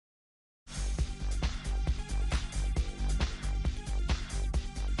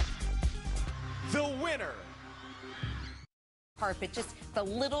winner. Carpet, just the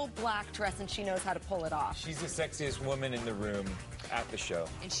little black dress, and she knows how to pull it off. She's the sexiest woman in the room at the show.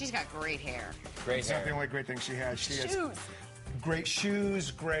 And she's got great hair. Great It's hair. not the only great thing she has. She has Shoes. great shoes,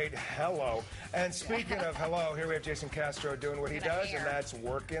 great hello. And speaking of hello, here we have Jason Castro doing what he does, and that's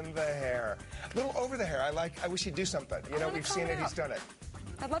working the hair. A little over the hair. I wish he'd do something. You know, we've seen it, he's done it.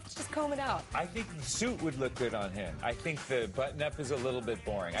 I'd love to just comb it out. I think the suit would look good on him. I think the button-up is a little bit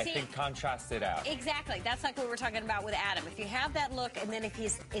boring. I think contrast it out. Exactly. That's like what we were talking about with Adam. If you have that look, and then if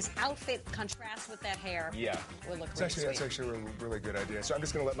his outfit contrasts with that hair, yeah, will look That's actually a really good idea. So I'm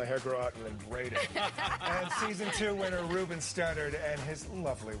just going to let my hair grow out and then braid it. And season 2 winner Ruben Studdard and his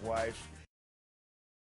lovely wife.